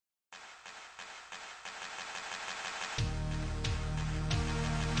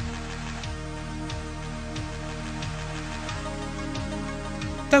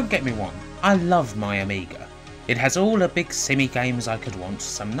Don't get me wrong, I love my Amiga. It has all the big simmy games I could want,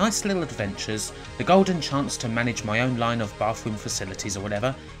 some nice little adventures, the golden chance to manage my own line of bathroom facilities or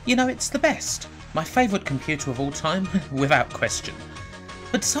whatever. You know, it's the best. My favourite computer of all time, without question.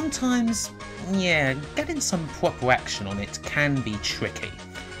 But sometimes, yeah, getting some proper action on it can be tricky.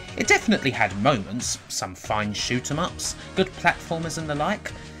 It definitely had moments, some fine shoot-em-ups, good platformers and the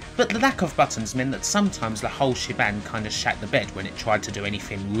like, but the lack of buttons meant that sometimes the whole shebang kinda shat the bed when it tried to do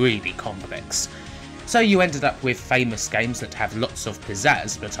anything really complex. So you ended up with famous games that have lots of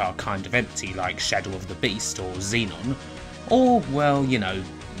pizzazz but are kind of empty, like Shadow of the Beast or Xenon, or, well, you know,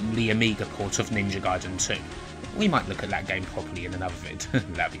 the Amiga port of Ninja Gaiden 2. We might look at that game properly in another vid,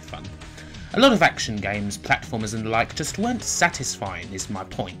 that'd be fun. A lot of action games, platformers and the like just weren't satisfying is my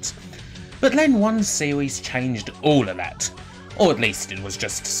point. But then one series changed all of that. Or at least it was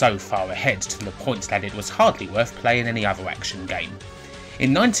just so far ahead to the point that it was hardly worth playing any other action game.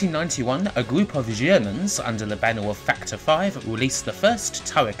 In 1991, a group of Germans under the banner of Factor 5 released the first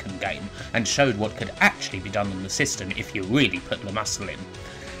Turrican game and showed what could actually be done on the system if you really put the muscle in.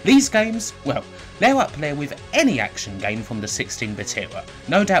 These games, well, they're up there with any action game from the 16-bit era,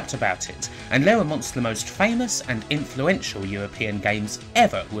 no doubt about it, and they're amongst the most famous and influential European games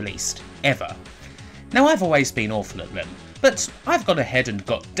ever released, ever. Now I've always been awful at them, but I've gone ahead and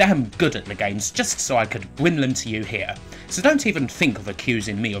got damn good at the games just so I could bring them to you here. So don't even think of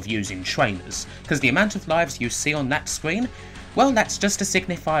accusing me of using trainers, because the amount of lives you see on that screen, well, that's just a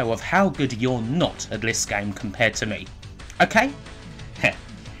signifier of how good you're not at this game compared to me. Okay? Heh.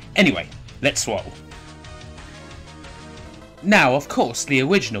 Anyway, let's roll. Now, of course, the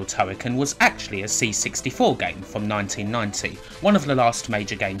original Turrican was actually a C64 game from 1990, one of the last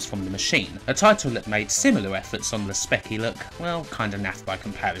major games from the machine, a title that made similar efforts on the specky look, well, kinda naff by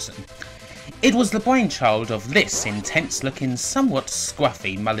comparison. It was the brainchild of this intense-looking, somewhat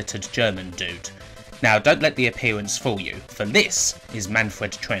scruffy, mulleted German dude. Now, don't let the appearance fool you, for this is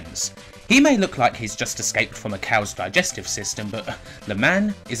Manfred Trenz. He may look like he's just escaped from a cow's digestive system, but the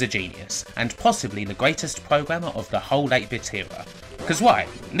man is a genius, and possibly the greatest programmer of the whole 8-bit era. Because why?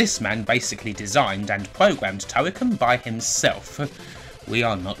 This man basically designed and programmed Turrican by himself. We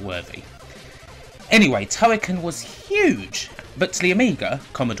are not worthy. Anyway, Turrican was huge, but the Amiga,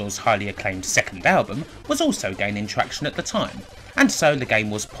 Commodore's highly acclaimed second album, was also gaining traction at the time. And so the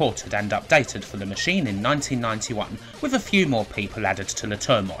game was ported and updated for the machine in 1991, with a few more people added to the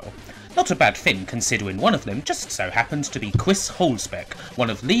turmoil. Not a bad thing, considering one of them just so happened to be Chris Hallsbeck, one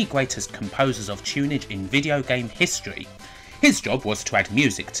of the greatest composers of tunage in video game history. His job was to add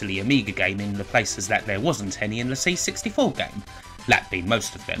music to the Amiga game in the places that there wasn't any in the C64 game, that being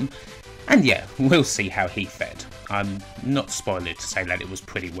most of them, and yeah, we'll see how he fared. I'm not spoiling to say that it was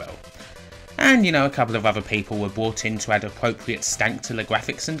pretty well. And you know, a couple of other people were brought in to add appropriate stank to the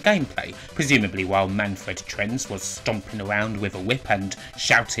graphics and gameplay, presumably while Manfred Trenz was stomping around with a whip and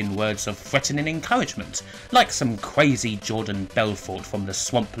shouting words of threatening encouragement, like some crazy Jordan Belfort from the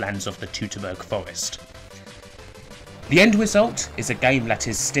swamplands of the Teutoburg Forest. The end result is a game that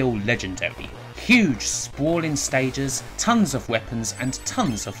is still legendary. Huge, sprawling stages, tons of weapons and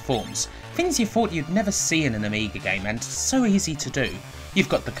tons of forms, things you thought you'd never see in an Amiga game and so easy to do. You've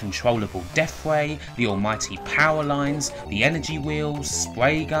got the controllable death ray, the almighty power lines, the energy wheels,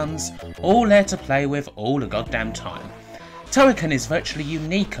 spray guns, all there to play with all the goddamn time. Turrican is virtually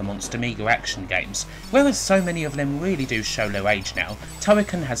unique amongst Amiga action games. Whereas so many of them really do show their age now,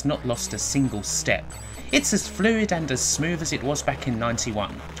 Turrican has not lost a single step. It's as fluid and as smooth as it was back in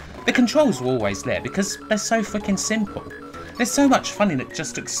 '91. The controls were always there because they're so freaking simple. There's so much fun in it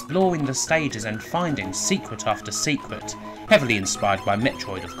just exploring the stages and finding secret after secret. Heavily inspired by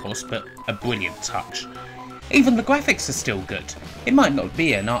Metroid of course, but a brilliant touch. Even the graphics are still good. It might not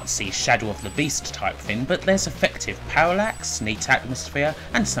be an artsy Shadow of the Beast type thing, but there's effective parallax, neat atmosphere,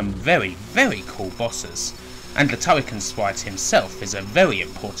 and some very, very cool bosses. And the Turrican sprite himself is a very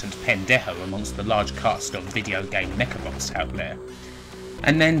important pendejo amongst the large cast of video game mechabots out there.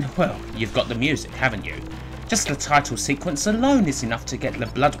 And then, well, you've got the music, haven't you? Just the title sequence alone is enough to get the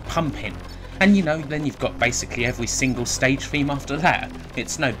blood pumping. And you know, then you've got basically every single stage theme after that.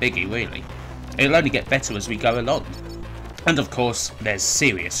 It's no biggie really. It'll only get better as we go along. And of course, there's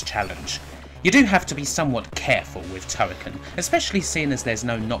serious challenge. You do have to be somewhat careful with Turrican, especially seeing as there's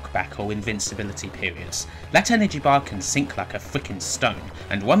no knockback or invincibility periods. That energy bar can sink like a frickin' stone,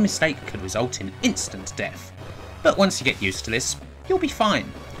 and one mistake could result in instant death. But once you get used to this, you'll be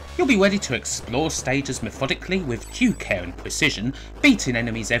fine. You'll be ready to explore stages methodically with due care and precision, beating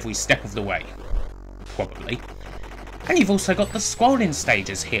enemies every step of the way. Probably. And you've also got the scrolling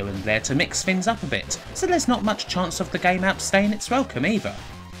stages here and there to mix things up a bit, so there's not much chance of the game outstaying its welcome either.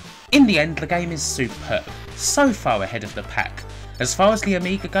 In the end, the game is superb, so far ahead of the pack. As far as the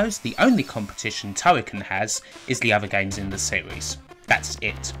Amiga goes, the only competition Turrican has is the other games in the series. That's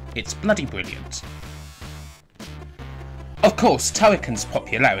it. It's bloody brilliant. Of course, Turrican's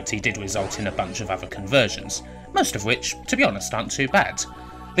popularity did result in a bunch of other conversions, most of which, to be honest, aren't too bad.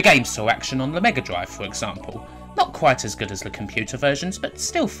 The game saw action on the Mega Drive, for example. Not quite as good as the computer versions, but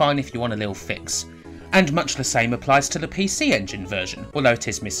still fine if you want a little fix. And much the same applies to the PC Engine version, although it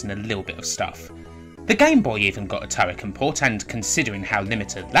is missing a little bit of stuff. The Game Boy even got a Turrican port, and considering how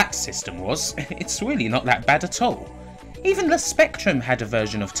limited that system was, it's really not that bad at all. Even the Spectrum had a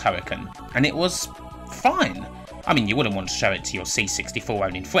version of Turrican, and it was fine. I mean, you wouldn't want to show it to your C64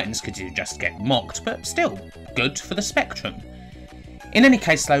 owning friends because you'd just get mocked, but still, good for the Spectrum. In any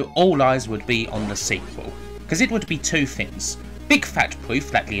case though, all eyes would be on the sequel, because it would be two things. Big fat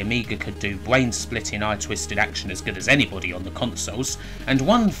proof that the Amiga could do brain-splitting, eye-twisted action as good as anybody on the consoles, and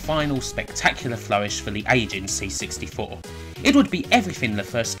one final spectacular flourish for the aging C64. It would be everything the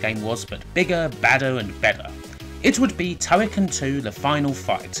first game was, but bigger, badder and better. It would be Turrican 2 The Final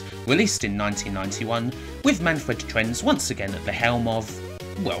Fight, released in 1991, with Manfred Trenz once again at the helm of,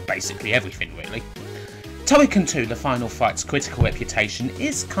 well, basically everything really. Turrican 2 The Final Fight's critical reputation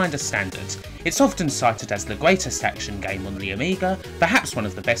is kinda standard. It's often cited as the greatest action game on the Amiga, perhaps one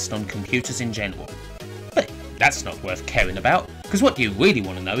of the best on computers in general. But that's not worth caring about, because what you really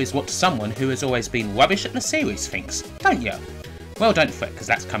want to know is what someone who has always been rubbish at the series thinks, don't you? Well, don't fret, because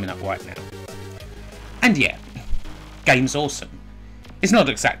that's coming up right now. And yeah, game's awesome. It's not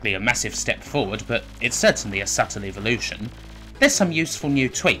exactly a massive step forward, but it's certainly a subtle evolution. There's some useful new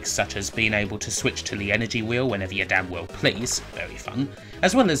tweaks, such as being able to switch to the energy wheel whenever you damn well please, very fun,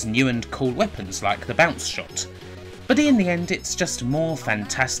 as well as new and cool weapons like the bounce shot. But in the end, it's just more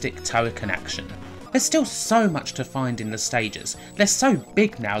fantastic Turrican action. There's still so much to find in the stages. They're so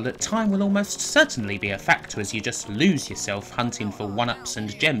big now that time will almost certainly be a factor as you just lose yourself hunting for one-ups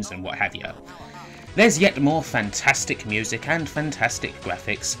and gems and what have you. There's yet more fantastic music and fantastic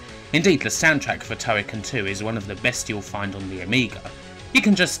graphics. Indeed, the soundtrack for Turrican 2 is one of the best you'll find on the Amiga. You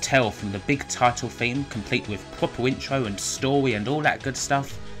can just tell from the big title theme, complete with proper intro and story and all that good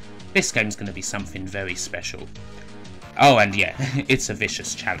stuff. This game's going to be something very special. Oh, and yeah, it's a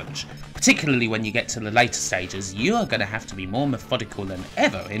vicious challenge. Particularly when you get to the later stages, you are going to have to be more methodical than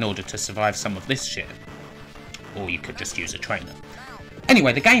ever in order to survive some of this shit. Or you could just use a trainer.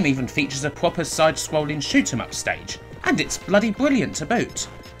 Anyway, the game even features a proper side-scrolling shoot-'em-up stage, and it's bloody brilliant to boot.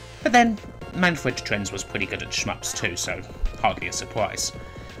 But then, Manfred Trenz was pretty good at shmups too, so hardly a surprise.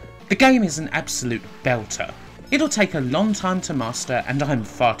 The game is an absolute belter. It'll take a long time to master, and I'm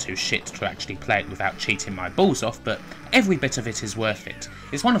far too shit to actually play it without cheating my balls off, but every bit of it is worth it.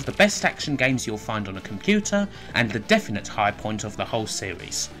 It's one of the best action games you'll find on a computer, and the definite high point of the whole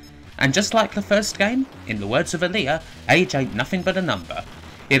series. And just like the first game, in the words of Aaliyah, age ain't nothing but a number.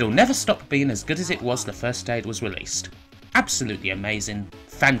 It'll never stop being as good as it was the first day it was released. Absolutely amazing,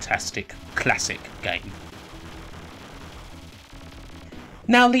 fantastic, classic game.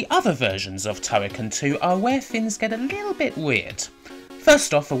 Now the other versions of Turrican 2 are where things get a little bit weird.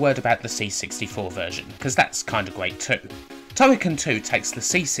 First off, a word about the C64 version, because that's kinda great too. Turrican 2 takes the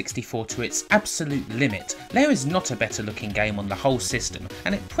C64 to its absolute limit. There is not a better looking game on the whole system,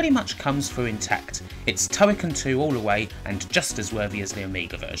 and it pretty much comes through intact. It's Turrican 2 all the way, and just as worthy as the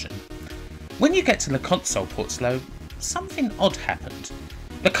Amiga version. When you get to the console ports though, something odd happened.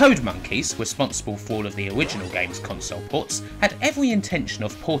 The Code Monkeys, responsible for all of the original game's console ports, had every intention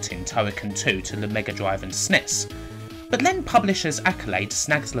of porting Turrican 2 to the Mega Drive and SNES. But then publishers Accolade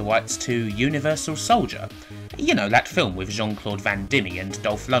snags the rights to Universal Soldier. You know, that film with Jean-Claude Van Damme and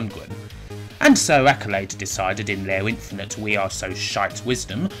Dolph Lundgren. And so Accolade decided in their infinite we are so shite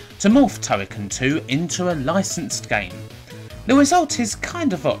wisdom to morph Turrican 2 into a licensed game. The result is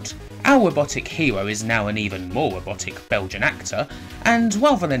kind of odd. Our robotic hero is now an even more robotic Belgian actor, and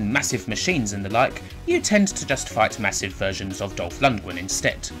rather than massive machines and the like, you tend to just fight massive versions of Dolph Lundgren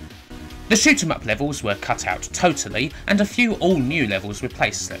instead. The shoot-'em-up levels were cut out totally, and a few all-new levels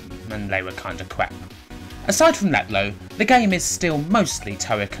replaced them, and they were kinda crap. Aside from that though, the game is still mostly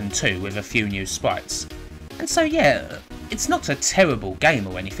Turrican 2 with a few new sprites. And so yeah, it's not a terrible game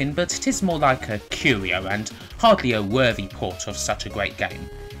or anything, but it is more like a curio and hardly a worthy port of such a great game.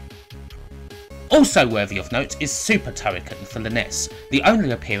 Also worthy of note is Super Turrican for the NES, the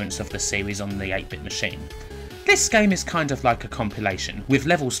only appearance of the series on the 8-bit machine. This game is kind of like a compilation, with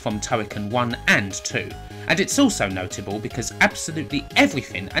levels from Turrican 1 and 2, and it's also notable because absolutely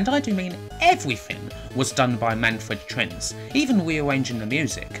everything, and I do mean everything, was done by Manfred Trenz, even rearranging the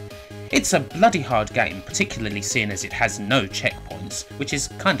music. It's a bloody hard game, particularly seeing as it has no checkpoints, games, which is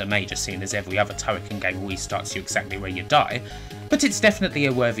kinda major seeing as every other Turrican game restarts you exactly where you die, but it's definitely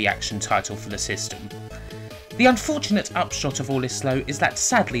a worthy action title for the system. The unfortunate upshot of all this though is that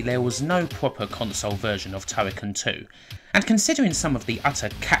sadly there was no proper console version of Turrican 2, and considering some of the utter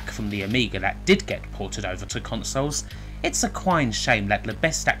cack from the Amiga that did get ported over to consoles, it's a crying shame that the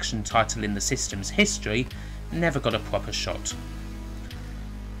best action title in the system's history never got a proper shot.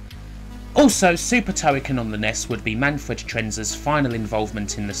 Also, Super Turrican on the NES would be Manfred Trenz's final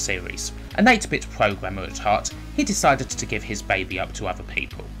involvement in the series. An 8-bit programmer at heart, he decided to give his baby up to other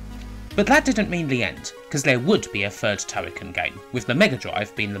people. But that didn't mean the end, because there would be a third Turrican game, with the Mega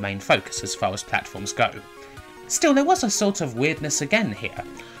Drive being the main focus as far as platforms go. Still, there was a sort of weirdness again here.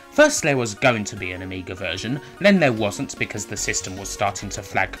 First there was going to be an Amiga version, then there wasn't because the system was starting to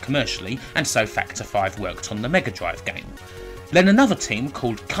flag commercially, and so Factor 5 worked on the Mega Drive game. Then another team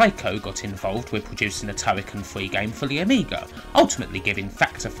called Kaiko got involved with producing a Turrican 3 game for the Amiga, ultimately giving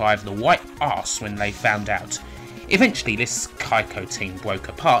Factor 5 the white arse when they found out. Eventually this Kaiko team broke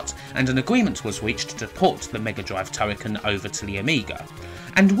apart, and an agreement was reached to port the Mega Drive Turrican over to the Amiga.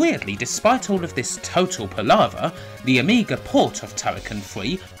 And weirdly, despite all of this total palaver, the Amiga port of Turrican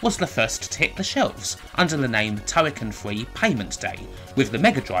 3 was the first to hit the shelves, under the name Turrican 3 Payment Day, with the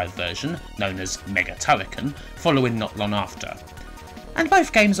Mega Drive version, known as Mega Turrican, following not long after. And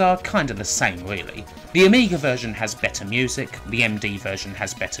both games are kinda the same really. The Amiga version has better music, the MD version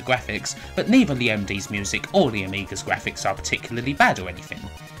has better graphics, but neither the MD's music or the Amiga's graphics are particularly bad or anything.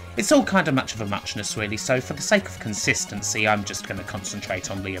 It's all kinda much of a muchness really, so for the sake of consistency I'm just going to concentrate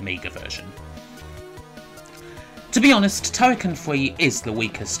on the Amiga version. To be honest, Turrican 3 is the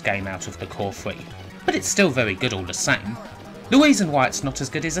weakest game out of the core 3, but it's still very good all the same. The reason why it's not as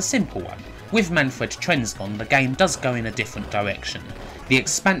good is a simple one. With Manfred Trenz gone, the game does go in a different direction. The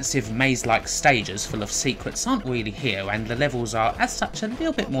expansive maze-like stages full of secrets aren't really here, and the levels are, as such, a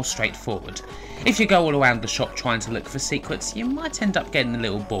little bit more straightforward. If you go all around the shop trying to look for secrets, you might end up getting a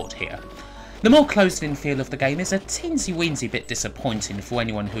little bored here. The more closed-in feel of the game is a teensy-weensy bit disappointing for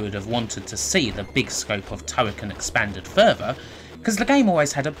anyone who would have wanted to see the big scope of Turrican expanded further, because the game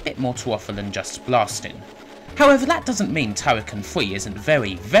always had a bit more to offer than just blasting. However, that doesn't mean Turrican 3 isn't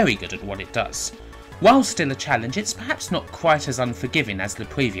very, very good at what it does. While still a challenge, it's perhaps not quite as unforgiving as the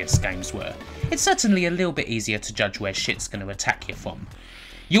previous games were. It's certainly a little bit easier to judge where shit's going to attack you from.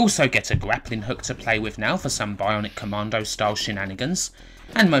 You also get a grappling hook to play with now for some Bionic Commando style shenanigans,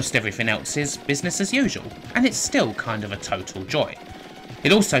 and most everything else is business as usual, and it's still kind of a total joy.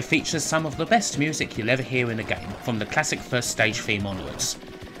 It also features some of the best music you'll ever hear in a game, from the classic first stage theme onwards.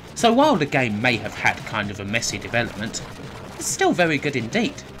 So while the game may have had kind of a messy development, it's still very good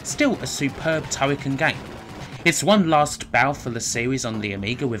indeed, still a superb Turrican game. It's one last bow for the series on the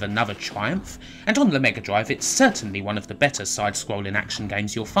Amiga with another triumph, and on the Mega Drive it's certainly one of the better side-scrolling action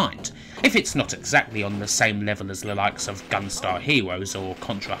games you'll find. If it's not exactly on the same level as the likes of Gunstar Heroes or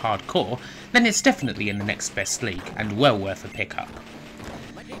Contra Hard Corps, then it's definitely in the next best league, and well worth a pickup.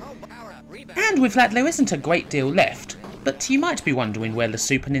 And with that, there isn't a great deal left, but you might be wondering where the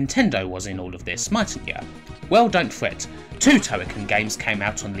Super Nintendo was in all of this, mightn't you? Well, don't fret. 2 Turrican games came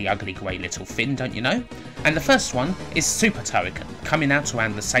out on the ugly grey little fin, don't you know? And the first one is Super Turrican, coming out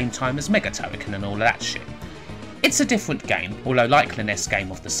around the same time as Mega Turrican and all of that shit. It's a different game, although like the NES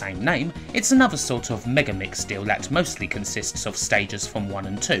game of the same name, it's another sort of Mega Mix deal that mostly consists of stages from 1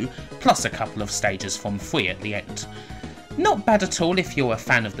 and 2, plus a couple of stages from 3 at the end. Not bad at all if you're a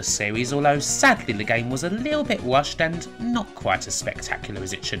fan of the series, although sadly the game was a little bit rushed and not quite as spectacular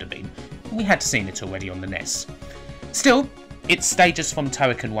as it should have been. We had seen it already on the NES. Still, it's stages from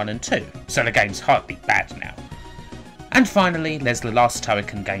Turrican 1 and 2, so the game's hardly bad now. And finally, there's the last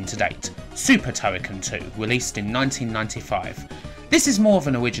Turrican game to date, Super Turrican 2, released in 1995. This is more of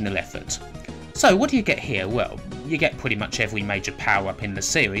an original effort. So what do you get here? Well, you get pretty much every major power-up in the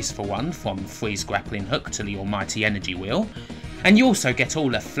series for one, from Free's grappling hook to the almighty energy wheel, and you also get all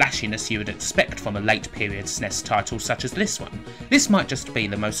the flashiness you would expect from a late period SNES title such as this one. This might just be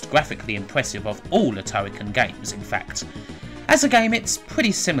the most graphically impressive of all the Turrican games, in fact. As a game, it's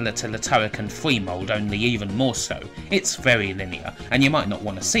pretty similar to the Turrican 3 mould, only even more so. It's very linear, and you might not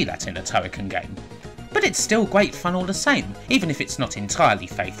want to see that in a Turrican game. But it's still great fun all the same, even if it's not entirely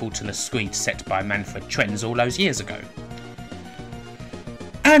faithful to the screed set by Manfred Trenz all those years ago.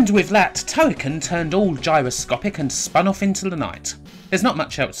 And with that, Turrican turned all gyroscopic and spun off into the night. There's not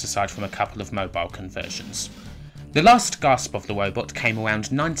much else aside from a couple of mobile conversions. The last gasp of the robot came around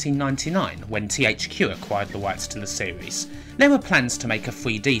 1999 when THQ acquired the rights to the series. There were plans to make a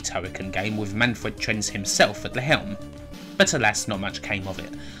 3D Turrican game with Manfred Trenz himself at the helm. but alas not much came of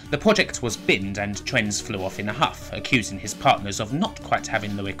it. The project was binned and Trenz flew off in a huff, accusing his partners of not quite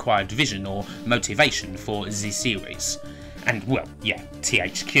having the required vision or motivation for the series. And well, yeah,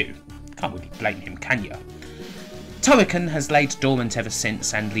 THQ. Can't really blame him, can ya? Turrican has laid dormant ever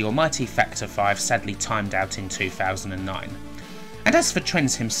since, and the almighty Factor 5 sadly timed out in 2009. And as for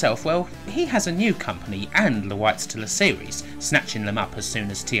Trenz himself, well, he has a new company and the rights to the series, snatching them up as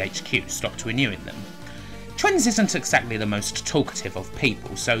soon as THQ stopped renewing them. Trenz isn't exactly the most talkative of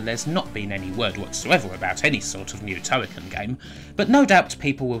people, so there's not been any word whatsoever about any sort of new Turrican game, but no doubt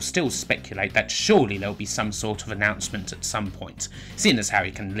people will still speculate that surely there'll be some sort of announcement at some point, seeing as how he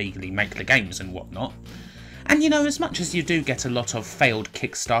can legally make the games and whatnot. And you know, as much as you do get a lot of failed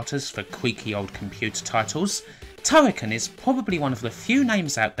Kickstarters for creaky old computer titles, Turrican is probably one of the few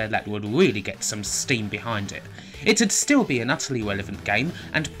names out there that would really get some steam behind it. It'd still be an utterly relevant game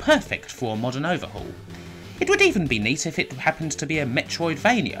and perfect for a modern overhaul. It would even be neat if it happened to be a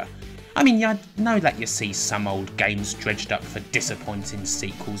Metroidvania. I mean, I know that you see some old games dredged up for disappointing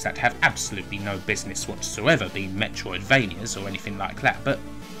sequels that have absolutely no business whatsoever being Metroidvanias or anything like that, but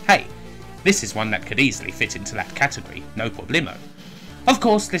hey, this is one that could easily fit into that category, no problemo. Of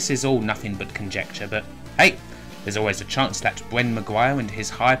course, this is all nothing but conjecture, but hey, there's always a chance that Bren Maguire and his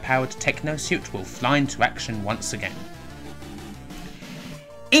high-powered techno-suit will fly into action once again.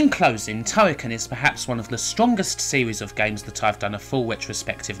 In closing, Turrican is perhaps one of the strongest series of games that I've done a full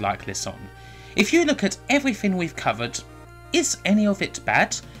retrospective like this on. If you look at everything we've covered, is any of it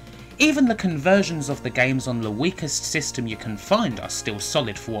bad? Even the conversions of the games on the weakest system you can find are still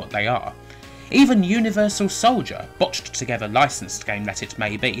solid for what they are. Even Universal Soldier, botched together licensed game that it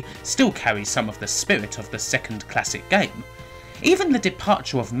may be, still carries some of the spirit of the second classic game. Even the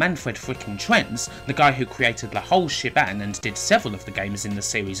departure of Manfred frickin' Trenz, the guy who created the whole shebang and did several of the games in the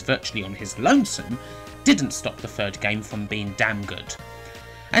series virtually on his lonesome, didn't stop the third game from being damn good.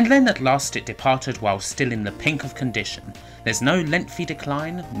 And then at last it departed while still in the pink of condition. There's no lengthy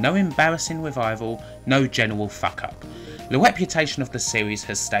decline, no embarrassing revival, no general fuck up. The reputation of the series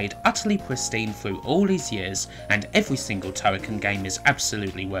has stayed utterly pristine through all these years, and every single Turrican game is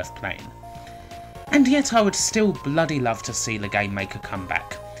absolutely worth playing. And yet I would still bloody love to see the game make a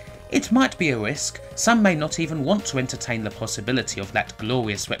comeback. It might be a risk, some may not even want to entertain the possibility of that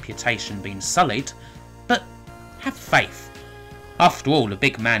glorious reputation being sullied, but have faith. After all, the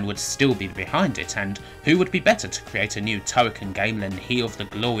big man would still be behind it, and who would be better to create a new Turrican game than he of the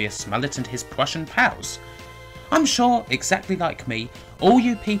glorious mullet and his Prussian pals? I'm sure, exactly like me, all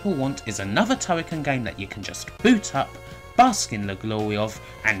you people want is another Turrican game that you can just boot up, bask in the glory of,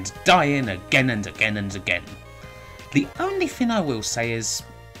 and die in again and again and again. The only thing I will say is,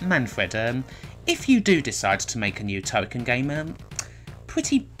 Manfred, if you do decide to make a new Turrican game,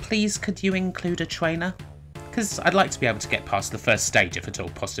 pretty please could you include a trainer? Because I'd like to be able to get past the first stage if at all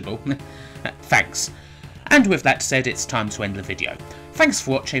possible. Thanks. And with that said, it's time to end the video. Thanks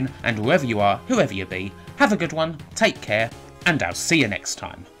for watching, and wherever you are, whoever you be, have a good one, take care, and I'll see you next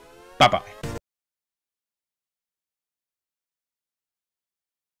time. Bye bye.